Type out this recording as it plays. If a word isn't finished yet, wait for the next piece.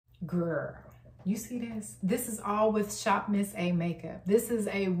Girl, you see this? This is all with Shop Miss A makeup. This is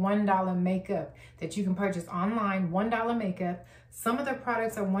a $1 makeup that you can purchase online, $1 makeup. Some of their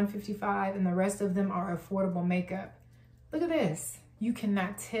products are $1.55 and the rest of them are affordable makeup. Look at this. You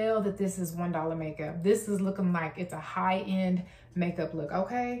cannot tell that this is $1 makeup. This is looking like it's a high-end makeup look,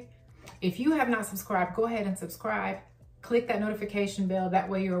 okay? If you have not subscribed, go ahead and subscribe. Click that notification bell. That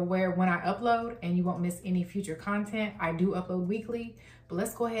way you're aware when I upload and you won't miss any future content. I do upload weekly, but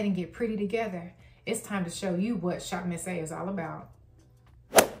let's go ahead and get pretty together. It's time to show you what Shop Miss A is all about.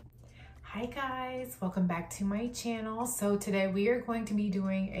 Hi guys, welcome back to my channel. So today we are going to be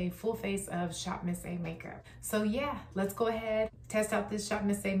doing a full face of Shop Miss A makeup. So yeah, let's go ahead, test out this Shop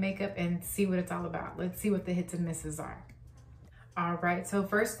Miss A makeup and see what it's all about. Let's see what the hits and misses are. All right, so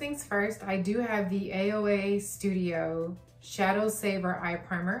first things first, I do have the AOA Studio Shadow Saver Eye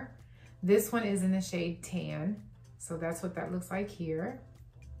Primer. This one is in the shade Tan. So that's what that looks like here.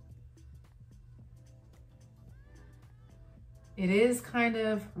 It is kind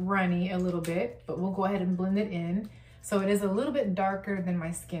of runny a little bit, but we'll go ahead and blend it in. So it is a little bit darker than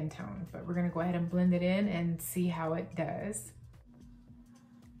my skin tone, but we're gonna go ahead and blend it in and see how it does.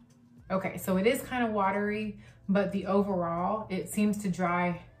 Okay, so it is kind of watery, but the overall, it seems to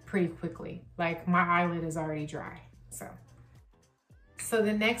dry pretty quickly. Like my eyelid is already dry, So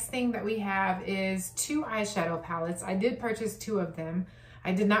the next thing that we have is two eyeshadow palettes. I did purchase two of them.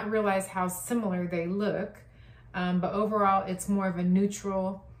 I did not realize how similar they look, but overall it's more of a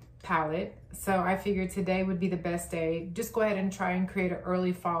neutral palette. So I figured today would be the best day. Just go ahead and try and create an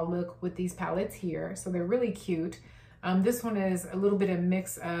early fall look with these palettes here. So they're really cute. This one is a little bit of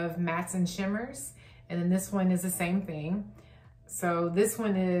mix of mattes and shimmers. And then this one is the same thing. So this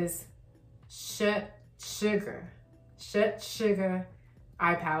one is Shutsuga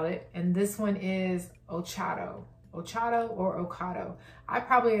eye palette. And this one is Ochado or Ochado. I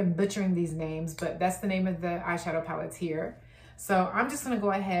probably am butchering these names, but that's the name of the eyeshadow palettes here. So I'm just gonna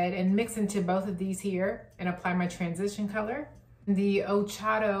go ahead and mix into both of these here and apply my transition color. The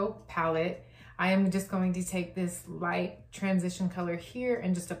Ochado palette, I am just going to take this light transition color here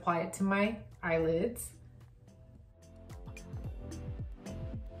and just apply it to my eyelids.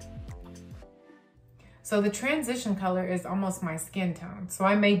 So the transition color is almost my skin tone. So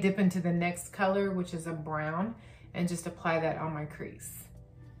I may dip into the next color, which is a brown, and just apply that on my crease.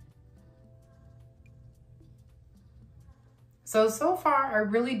 So far, I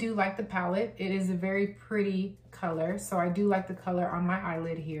really do like the palette. It is a very pretty color. So I do like the color on my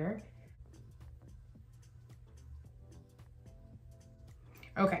eyelid here.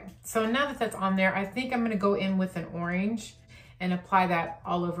 Okay, so now that that's on there, I think I'm gonna go in with an orange and apply that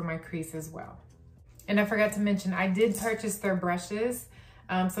all over my crease as well. And I forgot to mention, I did purchase their brushes.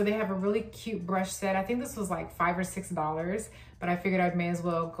 So they have a really cute brush set. I think this was like $5 or $6, but I figured I may as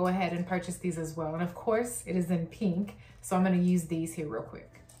well go ahead and purchase these as well. And of course, it is in pink, so I'm gonna use these here real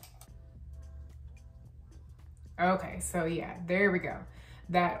quick. Okay, so yeah, there we go.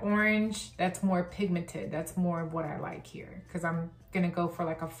 That orange, that's more pigmented. That's more of what I like here, because I'm gonna go for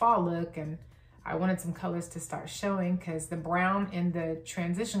like a fall look, and I wanted some colors to start showing because the brown and the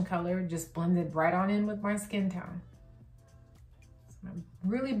transition color just blended right on in with my skin tone. So I'm gonna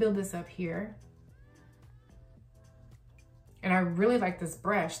really build this up here. And I really like this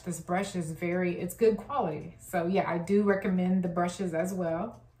brush. This brush is it's good quality. So yeah, I do recommend the brushes as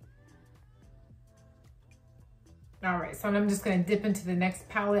well. All right, so I'm just gonna dip into the next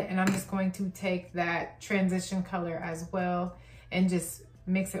palette and I'm just going to take that transition color as well and just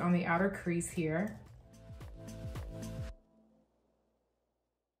mix it on the outer crease here.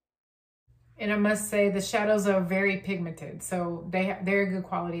 And I must say the shadows are very pigmented, so they're good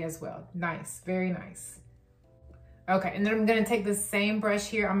quality as well. Nice, very nice. Okay, and then I'm gonna take the same brush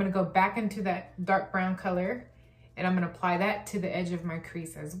here. I'm gonna go back into that dark brown color and I'm gonna apply that to the edge of my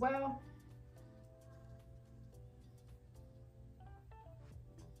crease as well.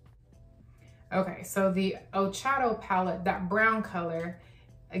 Okay, so the Ochado palette, that brown color,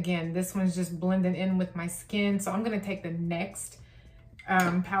 again, this one's just blending in with my skin. So I'm gonna take the next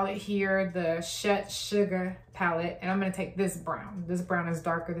palette here, the Shutsuga palette, and I'm gonna take this brown. This brown is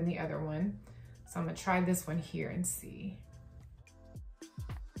darker than the other one. So I'm gonna try this one here and see.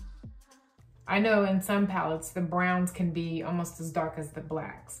 I know in some palettes, the browns can be almost as dark as the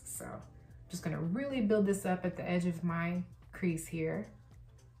blacks. So I'm just gonna really build this up at the edge of my crease here.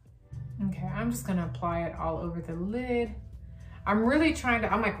 Okay, I'm just gonna apply it all over the lid. I'm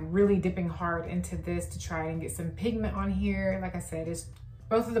like really dipping hard into this to try and get some pigment on here. Like I said,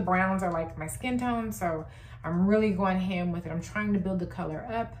 both of the browns are like my skin tone, so I'm really going ham with it. I'm trying to build the color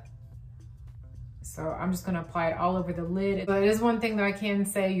up. So I'm just gonna apply it all over the lid. But it is one thing that I can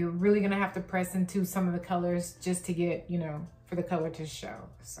say, you're really gonna have to press into some of the colors just to get, you know, for the color to show,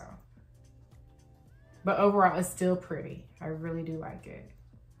 so. But overall, it's still pretty. I really do like it.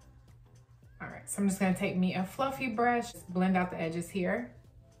 All right, so I'm just gonna take me a fluffy brush, blend out the edges here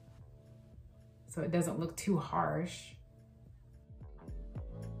so it doesn't look too harsh.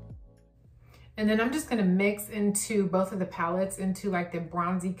 And then I'm just gonna mix into both of the palettes into like the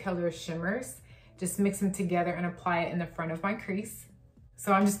bronzy color shimmers. Just mix them together and apply it in the front of my crease.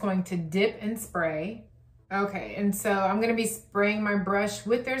 So I'm just going to dip and spray. Okay, and so I'm gonna be spraying my brush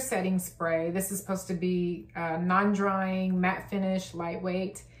with their setting spray. This is supposed to be non-drying, matte finish,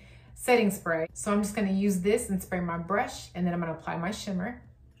 lightweight setting spray. So I'm just gonna use this and spray my brush, and then I'm gonna apply my shimmer.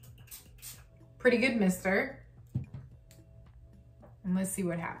 Pretty good mister. And let's see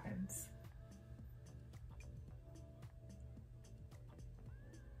what happens.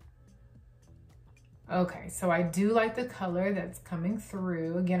 Okay, so I do like the color that's coming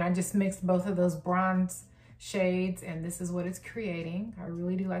through. Again, I just mixed both of those bronze shades and this is what it's creating. I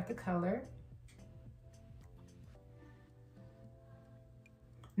really do like the color.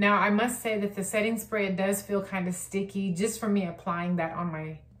 Now, I must say that the setting spray, it does feel kind of sticky just from me applying that on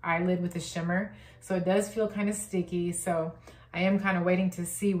my eyelid with the shimmer. So it does feel kind of sticky. So I am kind of waiting to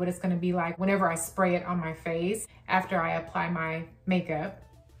see what it's gonna be like whenever I spray it on my face after I apply my makeup.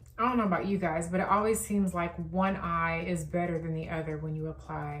 I don't know about you guys, but it always seems like one eye is better than the other when you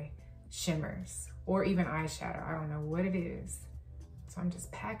apply shimmers or even eyeshadow. I don't know what it is. So I'm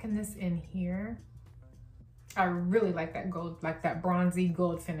just packing this in here. I really like that gold, like that bronzy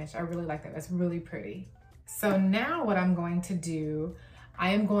gold finish. I really like that. That's really pretty. So now what I'm going to do, I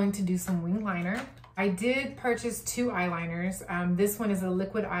am going to do some wing liner. I did purchase 2 eyeliners. This one is a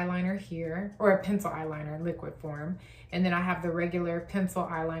liquid eyeliner here, or a pencil eyeliner, liquid form. And then I have the regular pencil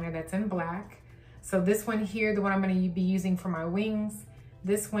eyeliner that's in black. So this one here, the one I'm gonna be using for my wings,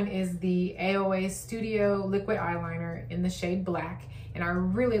 this one is the AOA Studio liquid eyeliner in the shade black. And I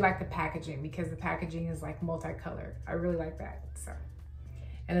really like the packaging because the packaging is like multicolored. I really like that, so.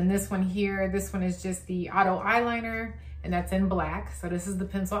 And then this one here, this one is just the auto eyeliner and that's in black. So this is the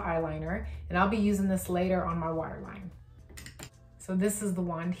pencil eyeliner and I'll be using this later on my waterline. So this is the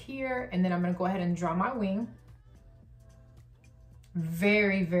wand here and then I'm gonna go ahead and draw my wing.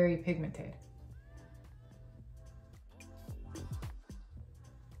 Very, very pigmented.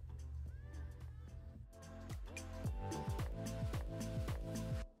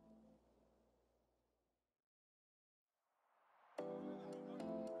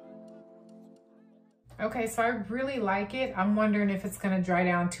 Okay, so I really like it. I'm wondering if it's gonna dry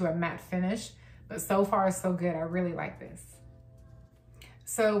down to a matte finish, but so far so good. I really like this.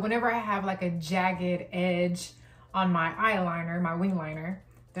 So whenever I have like a jagged edge on my eyeliner, my wing liner,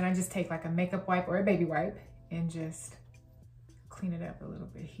 then I just take like a makeup wipe or a baby wipe and just clean it up a little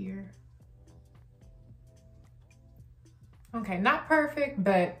bit here. Okay, not perfect,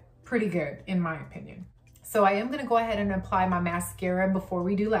 but pretty good in my opinion. So I am gonna go ahead and apply my mascara before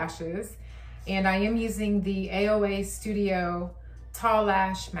we do lashes. And I am using the AOA Studio Tall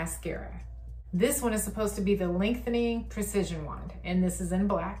Lash Mascara. This one is supposed to be the lengthening precision wand, and this is in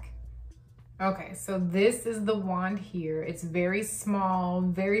black. Okay, so this is the wand here. It's very small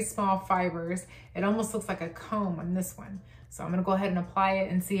fibers. It almost looks like a comb on this one. So I'm gonna go ahead and apply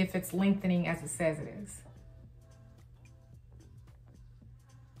it and see if it's lengthening as it says it is.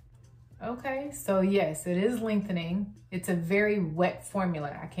 Okay, so yes, it is lengthening. It's a very wet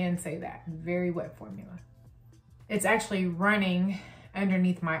formula, I can say that, very wet formula. It's actually running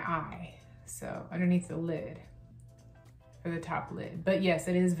underneath my eye, so underneath the lid, or the top lid. But yes,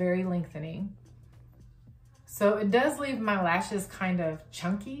 it is very lengthening. So it does leave my lashes kind of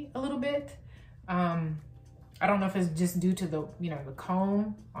chunky a little bit. I don't know if it's just due to the, the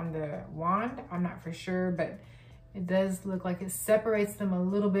comb on the wand, I'm not for sure, but it does look like it separates them a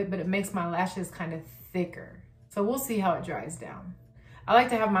little bit, but it makes my lashes kind of thicker. So we'll see how it dries down. I like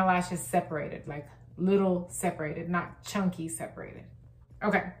to have my lashes separated, like little separated, not chunky separated.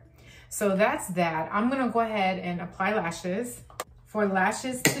 Okay, so that's that. I'm gonna go ahead and apply lashes. For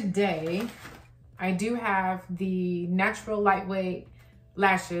lashes today, I do have the natural lightweight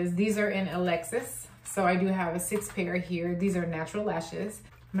lashes. These are in Alexis. So I do have a 6 pair here. These are natural lashes.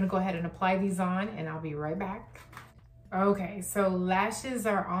 I'm gonna go ahead and apply these on and I'll be right back. Okay, so lashes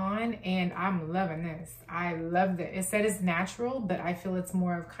are on and I'm loving this. I love it. It said it's natural, but I feel it's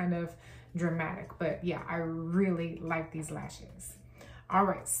more of kind of dramatic. But yeah, I really like these lashes. All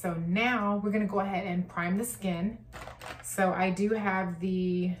right, so now we're gonna go ahead and prime the skin. So I do have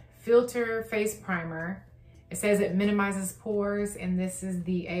the Filter Face Primer It says it minimizes pores, and this is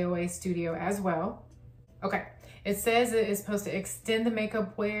the AOA Studio as well. Okay, it says it is supposed to extend the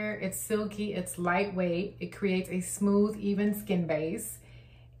makeup wear. It's silky, it's lightweight. It creates a smooth, even skin base.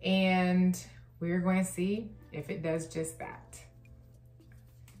 And we're going to see if it does just that.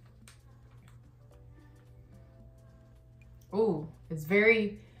 Ooh, it's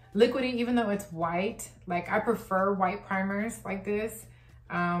very liquidy, even though it's white. Like, I prefer white primers like this.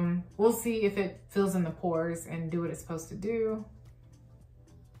 We'll see if it fills in the pores and do what it's supposed to do.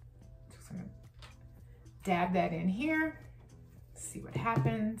 Just gonna dab that in here, see what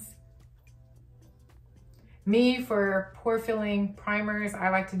happens. Me, for pore filling primers, I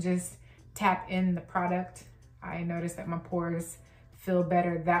like to just tap in the product. I notice that my pores fill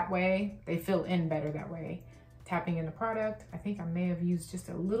better that way. They fill in better that way. Tapping in the product. I think I may have used just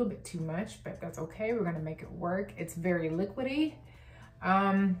a little bit too much, but that's okay. We're gonna make it work. It's very liquidy.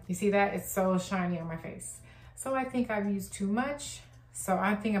 You see that? It's so shiny on my face. So I think I've used too much. So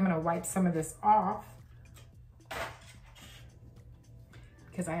I think I'm gonna wipe some of this off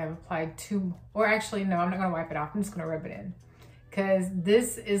because I have applied too, or actually no, I'm not gonna wipe it off. I'm just gonna rub it in because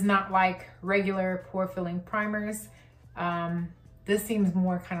this is not like regular pore filling primers. This seems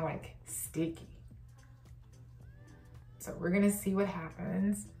more kind of like sticky. So we're gonna see what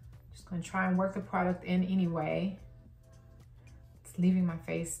happens. Just gonna try and work the product in anyway. It's leaving my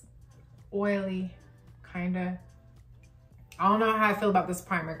face oily, kinda. I don't know how I feel about this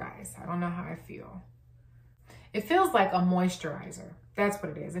primer, guys. I don't know how I feel. It feels like a moisturizer. That's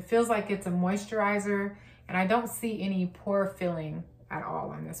what it is. It feels like it's a moisturizer, and I don't see any pore filling at all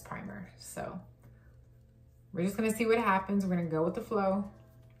on this primer. So we're just gonna see what happens. We're gonna go with the flow.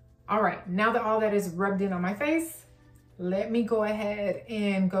 All right, now that all that is rubbed in on my face, let me go ahead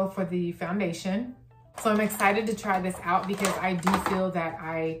and go for the foundation. So I'm excited to try this out because I do feel that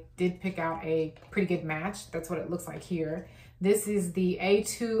I did pick out a pretty good match. That's what it looks like here. This is the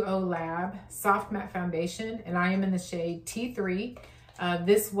A2O Lab Soft Matte Foundation, and I am in the shade T3.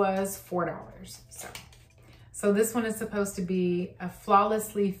 This was $4. So this one is supposed to be a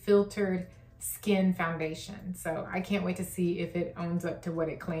flawlessly filtered skin foundation. So I can't wait to see if it owns up to what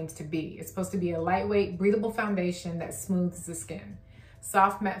it claims to be. It's supposed to be a lightweight, breathable foundation that smooths the skin.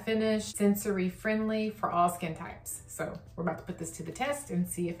 Soft matte finish, sensory friendly for all skin types. So we're about to put this to the test and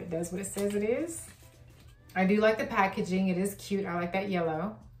see if it does what it says it is. I do like the packaging. It is cute. I like that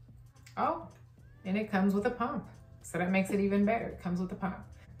yellow. Oh, and it comes with a pump. So that makes it even better. It comes with a pump.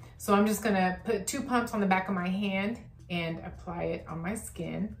 So I'm just gonna put 2 pumps on the back of my hand and apply it on my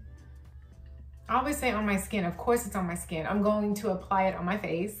skin. I always say on my skin. Of course it's on my skin. I'm going to apply it on my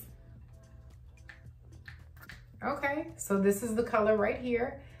face. Okay, so this is the color right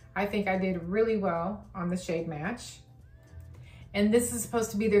here. I think I did really well on the shade match. And this is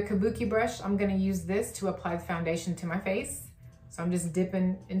supposed to be their kabuki brush. I'm gonna use this to apply the foundation to my face. So I'm just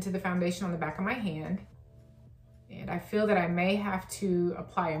dipping into the foundation on the back of my hand. And I feel that I may have to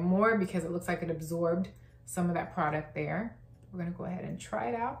apply more because it looks like it absorbed some of that product there. We're gonna go ahead and try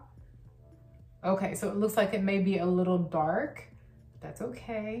it out. Okay, so it looks like it may be a little dark. That's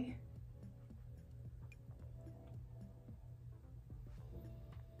okay.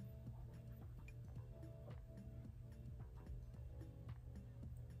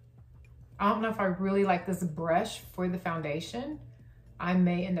 I don't know if I really like this brush for the foundation. I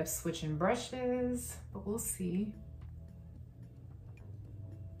may end up switching brushes, but we'll see.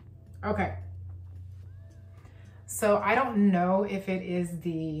 Okay. So I don't know if it is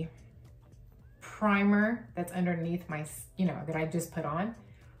the primer that's underneath my, that I just put on,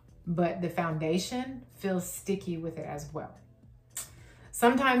 but the foundation feels sticky with it as well.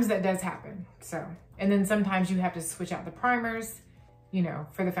 Sometimes that does happen. So, and then sometimes you have to switch out the primers,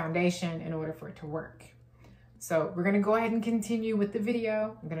 for the foundation in order for it to work. So we're gonna go ahead and continue with the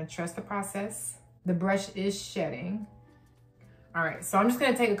video. I'm gonna trust the process. The brush is shedding. All right, so I'm just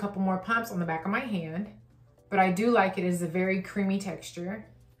gonna take a couple more pumps on the back of my hand, but I do like it. It is a very creamy texture.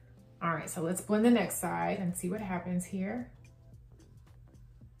 All right, so let's blend the next side and see what happens here.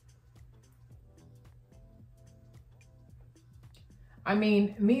 I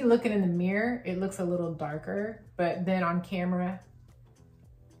mean, me looking in the mirror, it looks a little darker, but then on camera,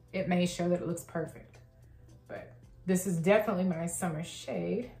 it may show that it looks perfect. But this is definitely my summer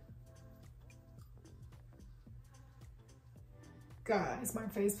shade. Guys, my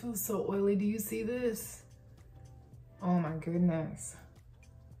face feels so oily. Do you see this? Oh my goodness.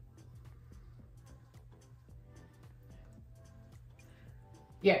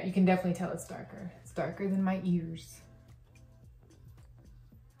 Yeah, you can definitely tell it's darker. It's darker than my ears.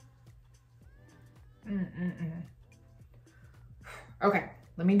 Okay,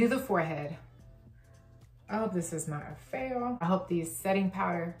 let me do the forehead. I hope this is not a fail. I hope the setting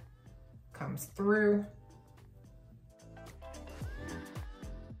powder comes through.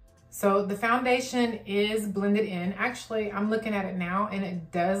 So the foundation is blended in. Actually, I'm looking at it now and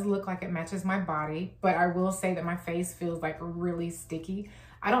it does look like it matches my body, but I will say that my face feels like really sticky.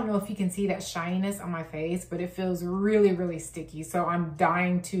 I don't know if you can see that shininess on my face, but it feels really, really sticky. So I'm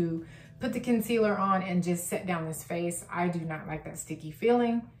dying to put the concealer on and just set down this face. I do not like that sticky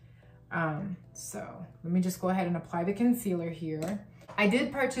feeling. So let me just go ahead and apply the concealer here. I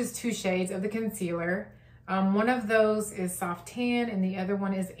did purchase 2 shades of the concealer. One of those is soft tan and the other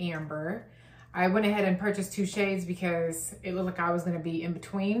one is amber. I went ahead and purchased 2 shades because it looked like I was gonna be in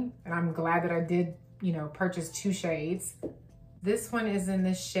between, and I'm glad that I did, you know, purchase 2 shades. This one is in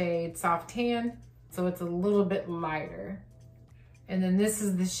the shade soft tan, so it's a little bit lighter. And then this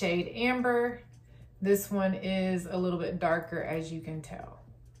is the shade amber. This one is a little bit darker, as you can tell.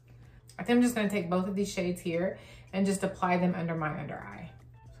 I think I'm just gonna take both of these shades here and just apply them under my under eye.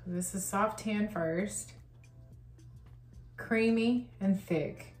 So this is soft tan first. Creamy and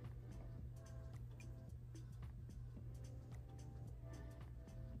thick.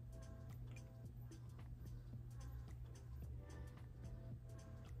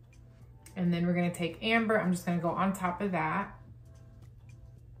 And then we're gonna take amber. I'm just gonna go on top of that.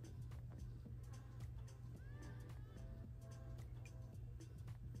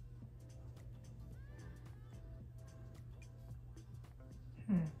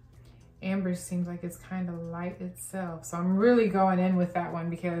 Amber seems like it's kind of light itself. So I'm really going in with that one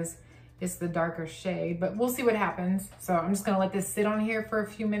because it's the darker shade, but we'll see what happens. So I'm just gonna let this sit on here for a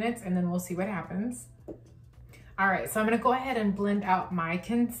few minutes and then we'll see what happens. All right, so I'm gonna go ahead and blend out my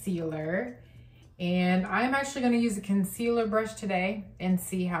concealer. And I'm actually gonna use a concealer brush today and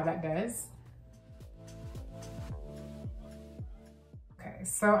see how that does. Okay,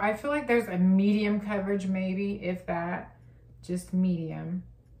 so I feel like there's a medium coverage maybe, if that, just medium.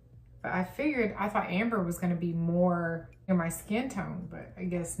 But I thought amber was gonna be more in my skin tone, but I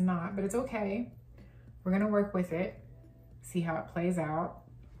guess not, but it's okay. We're gonna work with it, see how it plays out.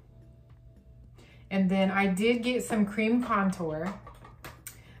 And then I did get some cream contour,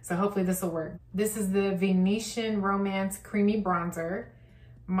 so hopefully this will work. This is the Venetian Romance Creamy Bronzer.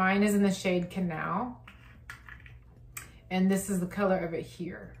 Mine is in the shade Canal. And this is the color of it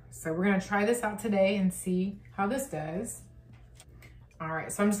here. So we're gonna try this out today and see how this does. All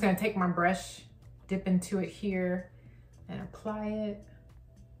right, so I'm just gonna take my brush, dip into it here, and apply it.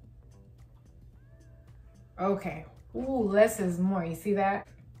 Okay, ooh, less is more, you see that?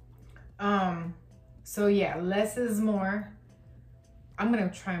 So yeah, less is more. I'm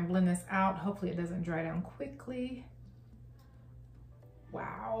gonna try and blend this out. Hopefully it doesn't dry down quickly.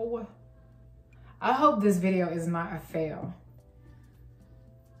 Wow. I hope this video is not a fail.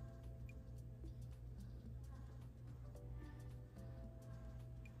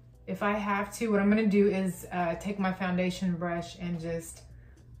 If I have to, what I'm gonna do is take my foundation brush and just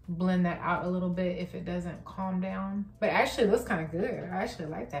blend that out a little bit if it doesn't calm down. But actually it looks kind of good. I actually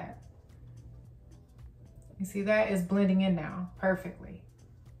like that. You see that? It's blending in now perfectly.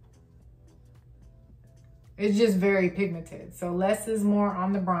 It's just very pigmented. So less is more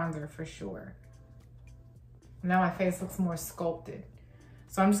on the bronzer for sure. Now my face looks more sculpted.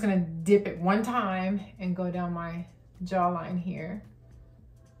 So I'm just gonna dip it one time and go down my jawline here.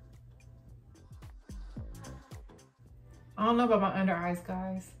 I don't know about my under eyes,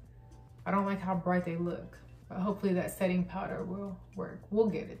 guys. I don't like how bright they look, but hopefully that setting powder will work. We'll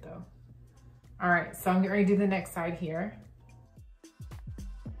get it though. All right, so I'm getting ready to do the next side here.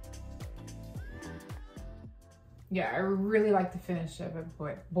 Yeah, I really like the finish of it,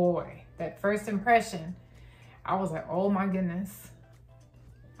 but boy, that first impression, I was like, oh my goodness.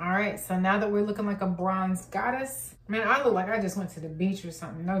 All right, so now that we're looking like a bronze goddess, man, I look like I just went to the beach or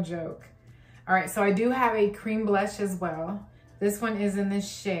something, no joke. All right, so I do have a cream blush as well. This one is in the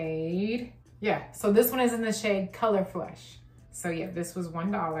shade, so this one is in the shade Color Flush. So yeah, this was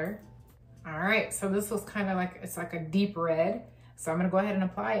 $1. All right, so this was kind of like, it's like a deep red. So I'm gonna go ahead and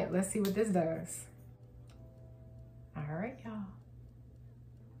apply it. Let's see what this does. All right, y'all.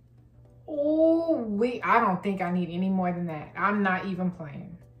 Oh, wait, I don't think I need any more than that. I'm not even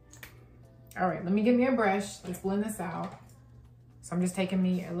playing. All right, let me get me a brush. Let's blend this out. So I'm just taking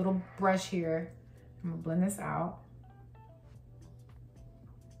me a little brush here. I'm gonna blend this out.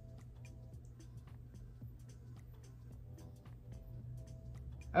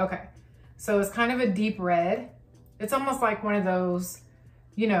 Okay, so it's kind of a deep red. It's almost like one of those,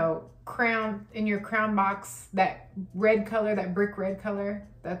 you know, crown in your crown box, that red color, that brick red color.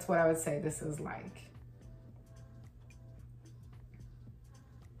 That's what I would say this is like.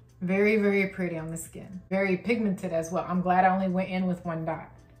 Very, very pretty on the skin. Very pigmented as well. I'm glad I only went in with one dot.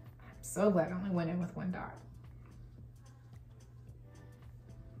 I'm so glad I only went in with one dot.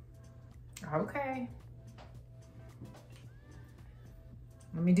 Okay.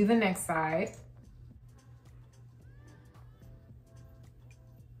 Let me do the next side.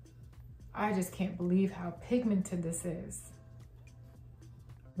 I just can't believe how pigmented this is.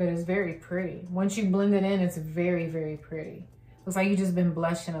 But it's very pretty. Once you blend it in, it's very, very pretty. Looks like you've just been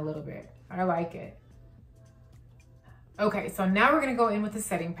blushing a little bit. I like it. Okay, so now we're gonna go in with the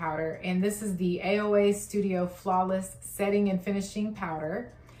setting powder, and this is the AOA Studio Flawless Setting and Finishing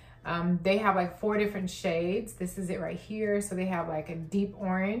Powder. They have like 4 different shades. This is it right here. So they have like a deep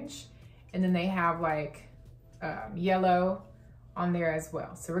orange, and then they have like yellow on there as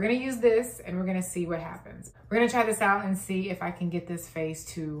well. So we're gonna use this and we're gonna see what happens. We're gonna try this out and see if I can get this face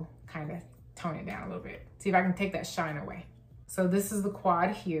to kind of tone it down a little bit. See if I can take that shine away. So this is the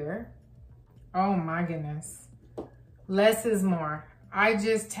quad here. Oh my goodness. Less is more. I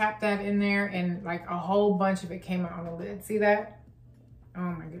just tapped that in there and like a whole bunch of it came out on the lid. See that? Oh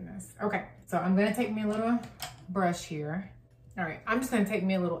my goodness. Okay, so I'm gonna take me a little brush here. All right, I'm just gonna take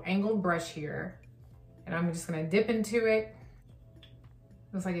me a little angled brush here and I'm just gonna dip into it.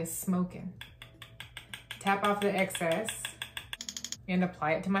 Looks like it's smoking. Tap off the excess and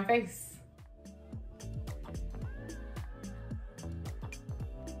apply it to my face.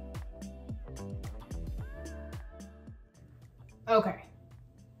 Okay,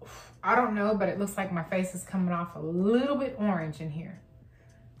 I don't know, but it looks like my face is coming off a little bit orange in here.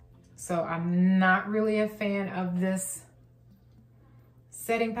 So I'm not really a fan of this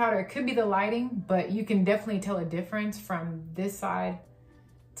setting powder. It could be the lighting, but you can definitely tell a difference from this side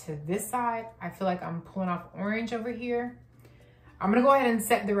to this side. I feel like I'm pulling off orange over here. I'm gonna go ahead and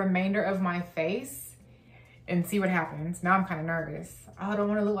set the remainder of my face and see what happens. Now I'm kind of nervous. I don't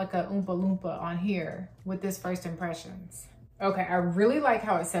wanna look like a Oompa Loompa on here with this first impressions. Okay, I really like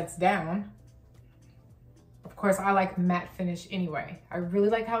how it sets down. Of course, I like matte finish anyway. I really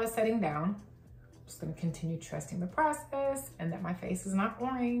like how it's setting down. I'm just gonna continue trusting the process and that my face is not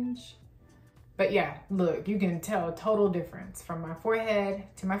orange. But yeah, look, you can tell a total difference from my forehead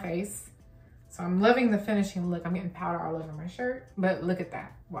to my face. So I'm loving the finishing look. I'm getting powder all over my shirt, but look at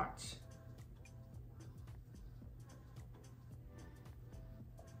that, watch.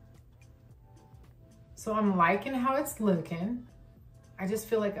 So I'm liking how it's looking. I just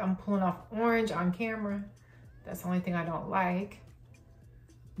feel like I'm pulling off orange on camera. That's the only thing I don't like.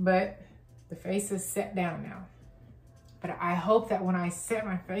 But the face is set down now. But I hope that when I set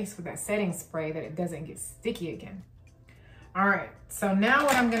my face with that setting spray that it doesn't get sticky again. All right, so now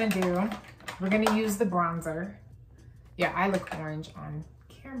what I'm gonna do, we're gonna use the bronzer. Yeah, I look orange on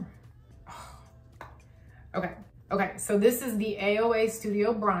camera. Oh. Okay, so this is the AOA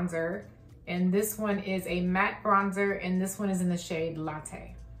Studio Bronzer. And this one is a matte bronzer, and this one is in the shade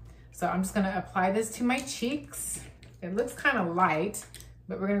Latte. So I'm just gonna apply this to my cheeks. It looks kind of light,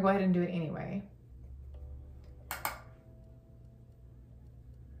 but we're gonna go ahead and do it anyway.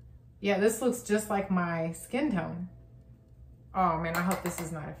 Yeah, this looks just like my skin tone. Oh man, I hope this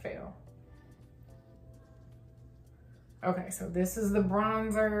is not a fail. Okay, so this is the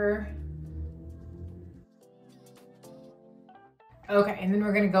bronzer. Okay, and then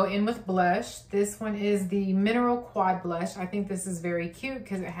we're gonna go in with blush. This one is the Mineral Quad Blush. I think this is very cute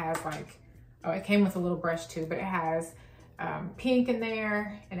because it has like, oh, it came with a little brush too, but it has pink in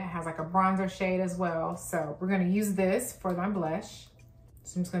there and it has like a bronzer shade as well. So we're gonna use this for my blush.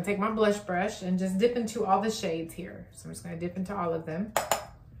 So I'm just gonna take my blush brush and just dip into all the shades here. So I'm just gonna dip into all of them.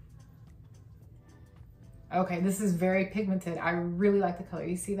 Okay, this is very pigmented. I really like the color.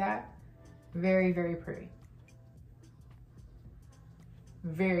 You see that? Very, very pretty.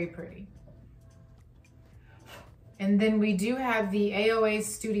 Very pretty. And then we do have the AOA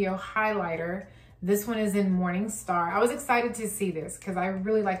Studio Highlighter. This one is in Morning Star. I was excited to see this because I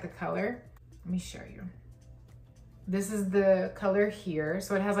really like the color. Let me show you. This is the color here.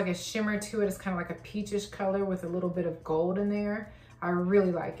 So it has like a shimmer to it. It's kind of like a peachish color with a little bit of gold in there. I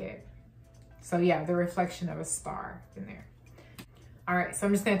really like it. So yeah, the reflection of a star in there. All right, so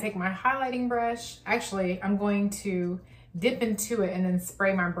I'm just gonna take my highlighting brush. Actually, I'm going to dip into it and then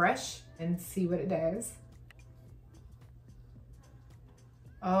spray my brush and see what it does.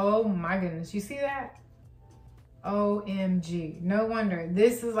 Oh my goodness, you see that? OMG, no wonder.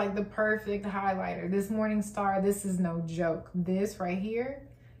 This is like the perfect highlighter. This Morning Star, this is no joke. This right here,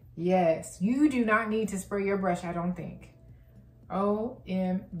 yes, you do not need to spray your brush, I don't think.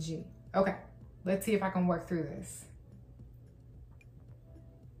 OMG. Okay, let's see if I can work through this.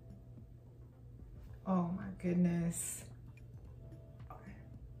 Oh my goodness.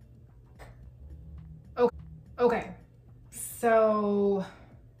 Okay, so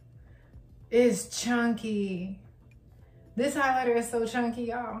it's chunky. This highlighter is so chunky,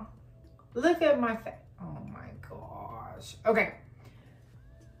 y'all. Look at my face. Oh my gosh. Okay.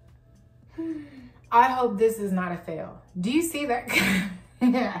 I hope this is not a fail. Do you see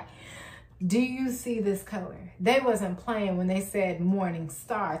that? Do you see this color? They wasn't playing when they said morning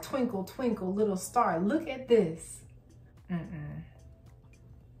star, twinkle, twinkle, little star. Look at this.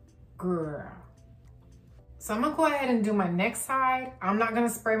 Girl. So I'm gonna go ahead and do my next side. I'm not gonna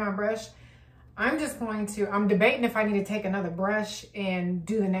spray my brush. I'm just going to, I'm debating if I need to take another brush and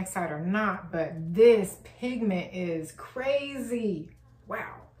do the next side or not, but this pigment is crazy.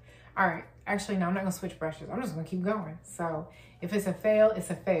 Wow. All right, actually, no, I'm not gonna switch brushes. I'm just gonna keep going. So if it's a fail,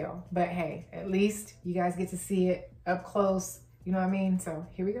 it's a fail. But hey, at least you guys get to see it up close. You know what I mean? So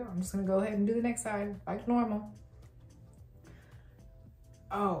here we go. I'm just gonna go ahead and do the next side like normal.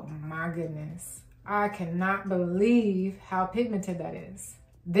 Oh my goodness. I cannot believe how pigmented that is.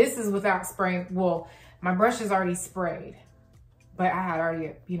 This is without spraying. Well, my brush is already sprayed, but I had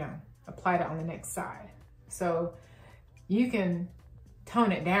already, you know, applied it on the next side. So you can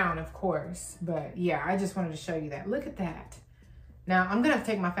tone it down, of course, but yeah, I just wanted to show you that. Look at that. Now I'm gonna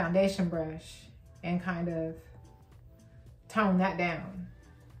take my foundation brush and kind of tone that down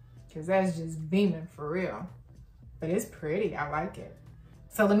because that's just beaming for real, but it's pretty. I like it.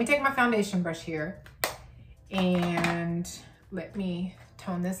 So let me take my foundation brush here and let me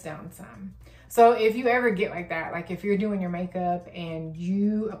tone this down some. So if you ever get like that, like if you're doing your makeup and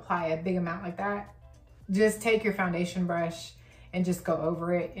you apply a big amount like that, just take your foundation brush and just go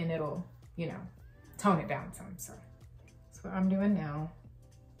over it and it'll, you know, tone it down some. So that's what I'm doing now,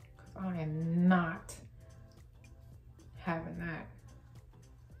 because I am not having that.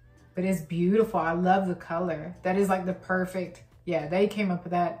 But it's beautiful. I love the color. That is like the perfect, yeah, they came up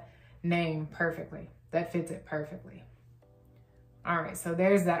with that name perfectly. That fits it perfectly. All right, so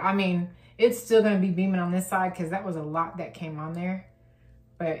there's that. I mean, it's still gonna be beaming on this side because that was a lot that came on there,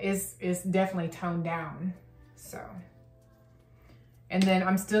 but it's definitely toned down, so. And then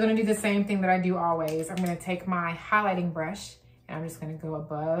I'm still gonna do the same thing that I do always. I'm gonna take my highlighting brush and I'm just gonna go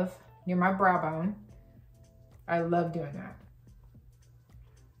above near my brow bone. I love doing that.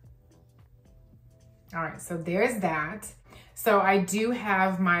 All right, so there's that. So I do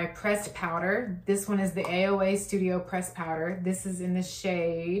have my pressed powder. This one is the AOA Studio Pressed Powder. This is in the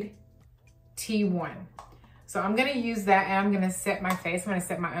shade T1. So I'm gonna use that and I'm gonna set my face. I'm gonna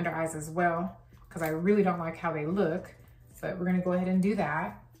set my under eyes as well because I really don't like how they look. So we're gonna go ahead and do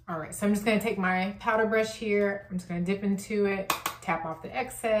that. All right, so I'm just gonna take my powder brush here. I'm just gonna dip into it, tap off the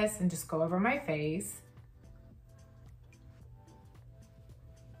excess and just go over my face.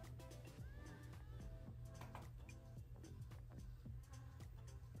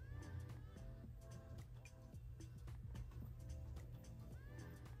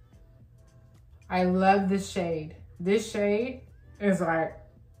 I love this shade. This shade is like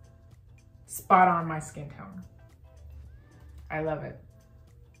spot on my skin tone. I love it.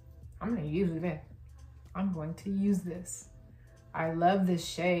 I'm gonna use it. I'm going to use this. I love this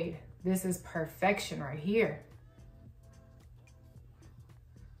shade. This is perfection right here.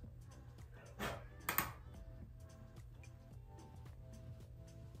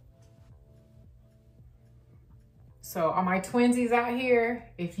 So all my twinsies out here,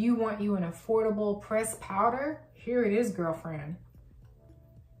 if you want you an affordable pressed powder, here it is, girlfriend.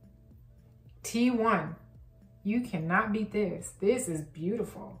 T1, you cannot beat this. This is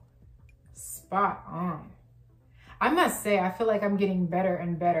beautiful, spot on. I must say, I feel like I'm getting better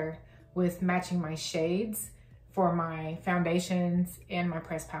and better with matching my shades for my foundations and my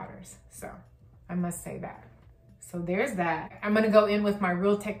pressed powders. So I must say that. So there's that. I'm gonna go in with my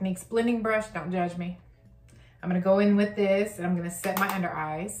Real Techniques blending brush, don't judge me. I'm gonna go in with this and I'm gonna set my under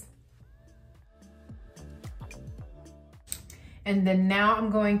eyes. And then now I'm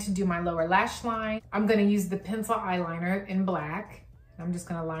going to do my lower lash line. I'm gonna use the pencil eyeliner in black. I'm just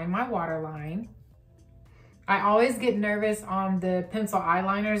gonna line my waterline. I always get nervous on the pencil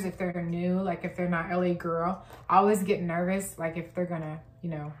eyeliners if they're new, like if they're not LA Girl. I always get nervous, like if they're gonna,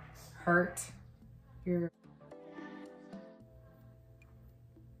 you know, hurt your...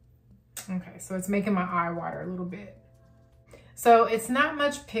 Okay, so it's making my eye water a little bit. So it's not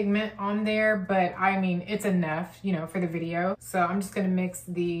much pigment on there, but I mean, it's enough, you know, for the video. So I'm just gonna mix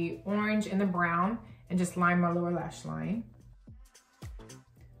the orange and the brown and just line my lower lash line.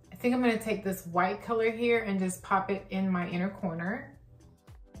 I think I'm gonna take this white color here and just pop it in my inner corner.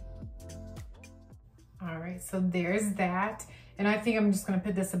 All right, so there's that. And I think I'm just gonna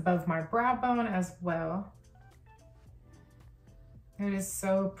put this above my brow bone as well. It is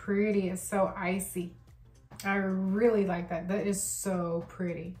so pretty, it's so icy. I really like that. That is so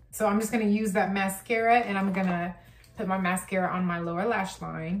pretty. So I'm just gonna use that mascara and I'm gonna put my mascara on my lower lash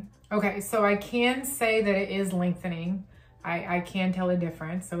line. Okay, so I can say that it is lengthening. I can tell a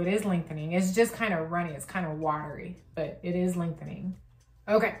difference. So it is lengthening. It's just kind of runny. It's kind of watery, but it is lengthening.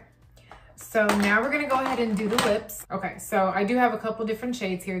 Okay, so now we're gonna go ahead and do the lips. Okay, so I do have a couple different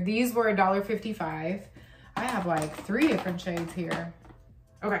shades here. These were $1.55. I have like 3 different shades here.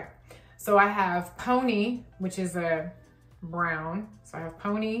 Okay, so I have Pony, which is a brown. So I have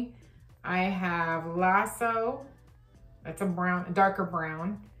Pony. I have Lasso. That's a brown, a darker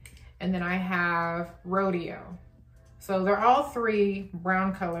brown. And then I have Rodeo. So they're all 3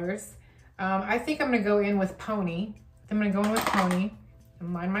 brown colors. I think I'm gonna go in with Pony. I'm gonna go in with Pony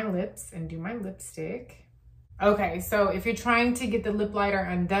and line my lips and do my lipstick. Okay, so if you're trying to get the lip liner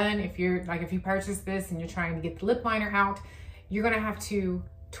undone, if you purchase this and you're trying to get the lip liner out, you're gonna have to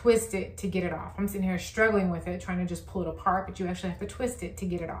twist it to get it off. I'm sitting here struggling with it, trying to just pull it apart, but you actually have to twist it to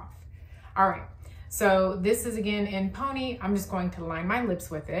get it off. All right, so this is again in Pony. I'm just going to line my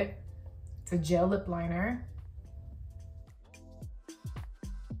lips with it. It's a gel lip liner.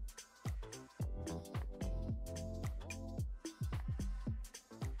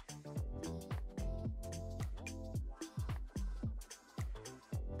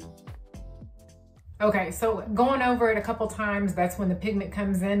 Okay, so going over it a couple times, that's when the pigment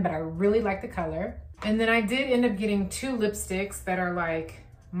comes in, but I really like the color. And then I did end up getting 2 lipsticks that are like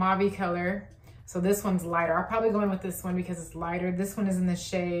mauve color. So this one's lighter. I'll probably go in with this one because it's lighter. This one is in the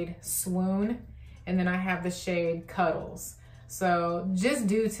shade Swoon, and then I have the shade Cuddles. So just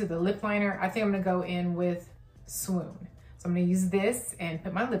due to the lip liner, I think I'm gonna go in with Swoon. So I'm gonna use this and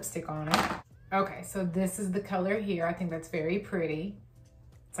put my lipstick on it. Okay, so this is the color here. I think that's very pretty.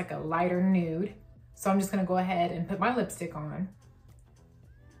 It's like a lighter nude. So I'm just gonna go ahead and put my lipstick on.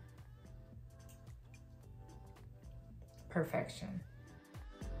 Perfection.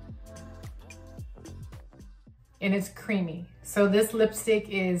 And it's creamy. So this lipstick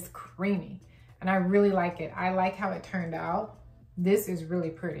is creamy and I really like it. I like how it turned out. This is really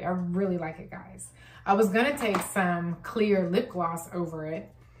pretty. I really like it, guys. I was gonna take some clear lip gloss over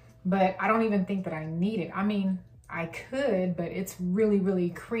it, but I don't even think that I need it. I mean, I could, but it's really, really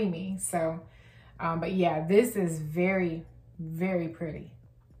creamy. So, but yeah, this is very, very pretty.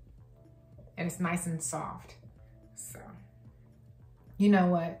 And it's nice and soft. So, you know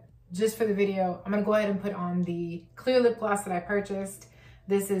what? Just for the video, I'm gonna go ahead and put on the clear lip gloss that I purchased.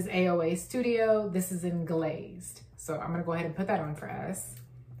 This is AOA Studio. This is in Glazed. So I'm gonna go ahead and put that on for us.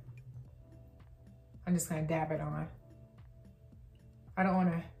 I'm just gonna dab it on. I don't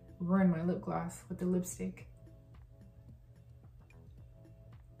wanna ruin my lip gloss with the lipstick.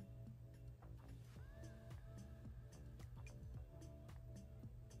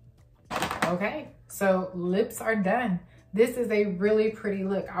 Okay, so lips are done. This is a really pretty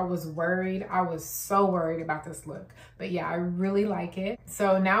look. I was worried. I was so worried about this look. But yeah, I really like it.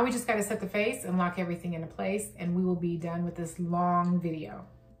 So now we just gotta set the face and lock everything into place and we will be done with this long video.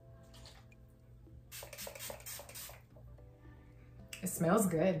 It smells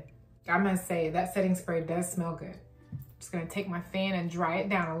good. I must say that setting spray does smell good. Just gonna take my fan and dry it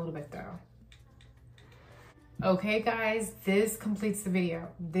down a little bit though. Okay guys, this completes the video.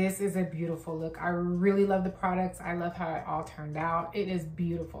 This is a beautiful look. I really love the products. I love how it all turned out. It is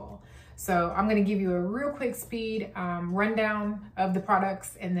beautiful. So I'm gonna give you a real quick speed rundown of the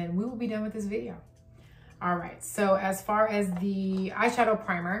products and then we will be done with this video. All right, so as far as the eyeshadow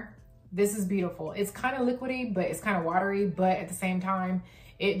primer, this is beautiful. It's kind of liquidy, but it's kind of watery, but at the same time,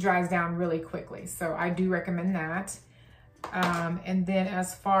 it dries down really quickly. So I do recommend that. And then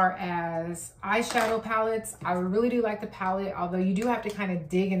as far as eyeshadow palettes, I really do like the palette, although you do have to kind of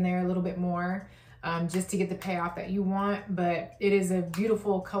dig in there a little bit more just to get the payoff that you want, but it is a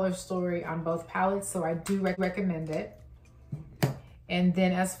beautiful color story on both palettes, so I do recommend it. And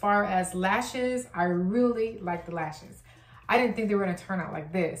then as far as lashes, I really like the lashes. I didn't think they were gonna turn out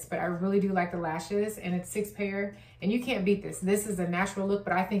like this, but I really do like the lashes, and it's 6 pair, and you can't beat this. This is a natural look,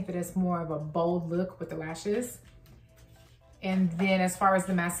 but I think that it's more of a bold look with the lashes. And then as far as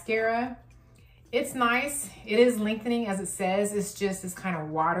the mascara, it's nice. It is lengthening as it says. It's kind of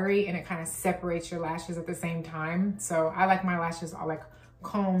watery and it kind of separates your lashes at the same time. So I like my lashes all like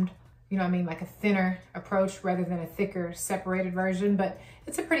combed, you know what I mean? Like a thinner approach rather than a thicker separated version, but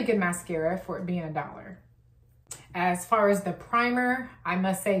it's a pretty good mascara for it being $1. As far as the primer, I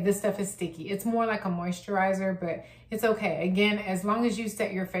must say this stuff is sticky. It's more like a moisturizer, but it's okay. Again, as long as you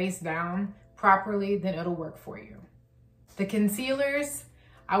set your face down properly, then it'll work for you. The concealers,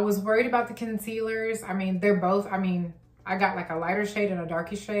 I was worried about the concealers. I mean, they're both, I mean, I got like a lighter shade and a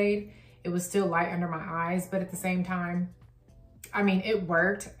darker shade, It was still light under my eyes, but at the same time, I mean, it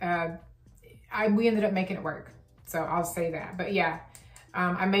worked. We ended up making it work. So I'll say that. But yeah,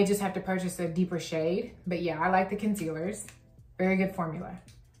 I may just have to purchase a deeper shade. But yeah, I like the concealers. Very good formula.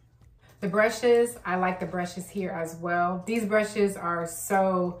 The brushes, I like the brushes here as well. These brushes are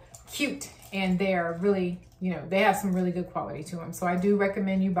so cute and they're really, you know, they have some really good quality to them. So I do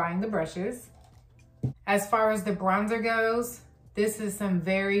recommend you buying the brushes. As far as the bronzer goes, this is some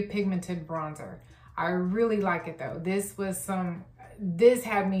very pigmented bronzer. I really like it though. This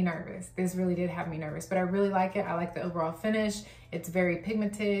had me nervous. This really did have me nervous, but I really like it. I like the overall finish. It's very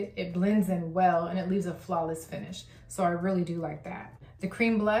pigmented. It blends in well and it leaves a flawless finish. So I really do like that. The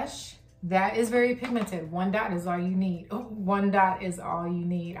cream blush, that is very pigmented. One dot is all you need. Oh, one dot is all you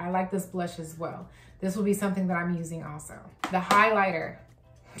need. I like this blush as well. This will be something that I'm using also. The highlighter.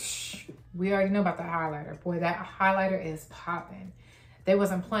 We already know about the highlighter. Boy, that highlighter is popping. They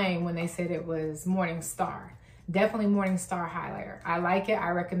wasn't playing when they said it was Morning Star. Definitely Morning Star highlighter. I like it.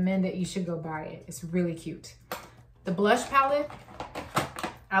 I recommend it. You should go buy it. It's really cute. The blush palette.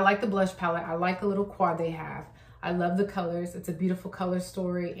 I like the blush palette. I like the little quad they have. I love the colors. It's a beautiful color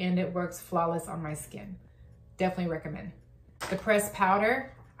story and it works flawless on my skin. Definitely recommend. The pressed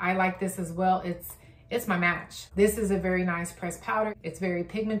powder. I like this as well. It's my match. This is a very nice pressed powder. It's very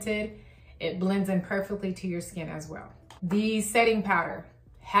pigmented. It blends in perfectly to your skin as well. The setting powder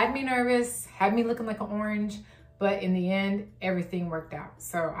had me nervous, had me looking like an orange, but in the end, everything worked out.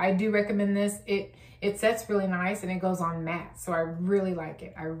 So I do recommend this. It sets really nice and it goes on matte. So I really like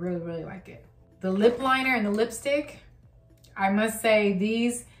it. I really, really like it. The lip liner and the lipstick, I must say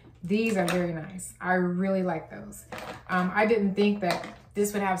these are very nice. I really like those. I didn't think that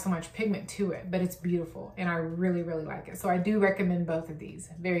this would have so much pigment to it, but it's beautiful and I really, really like it. So I do recommend both of these.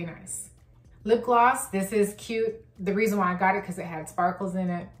 Very nice. Lip gloss, this is cute. The reason why I got it because it had sparkles in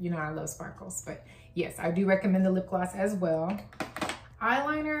it. You know, I love sparkles, but yes, I do recommend the lip gloss as well.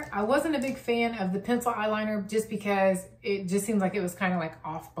 Eyeliner, I wasn't a big fan of the pencil eyeliner just because it just seems like it was kind of like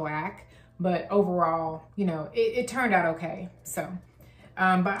off black, but overall, you know, it turned out okay. So,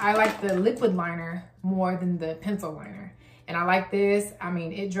 but I like the liquid liner more than the pencil liner. And I like this. I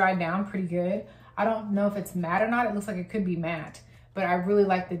mean, it dried down pretty good. I don't know if it's matte or not. It looks like it could be matte. But I really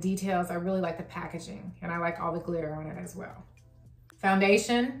like the details. I really like the packaging and I like all the glitter on it as well.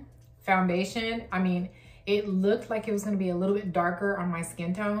 Foundation, I mean, it looked like it was gonna be a little bit darker on my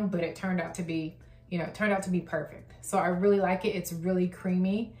skin tone, but it turned out to be, you know, it turned out to be perfect. So I really like it. It's really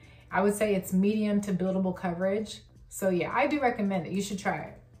creamy. I would say it's medium to buildable coverage. So yeah, I do recommend it. You should try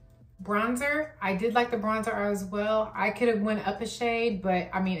it. Bronzer, I did like the bronzer as well. I could have went up a shade, but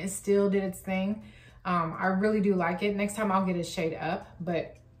I mean, it still did its thing. I really do like it. Next time I'll get a shade up,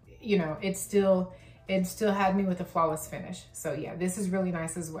 but you know, it still had me with a flawless finish. So yeah, this is really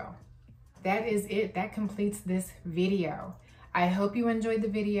nice as well. That is it. That completes this video. I hope you enjoyed the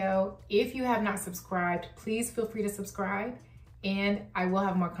video. If you have not subscribed, please feel free to subscribe and I will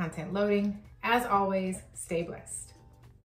have more content loading. As always, stay blessed.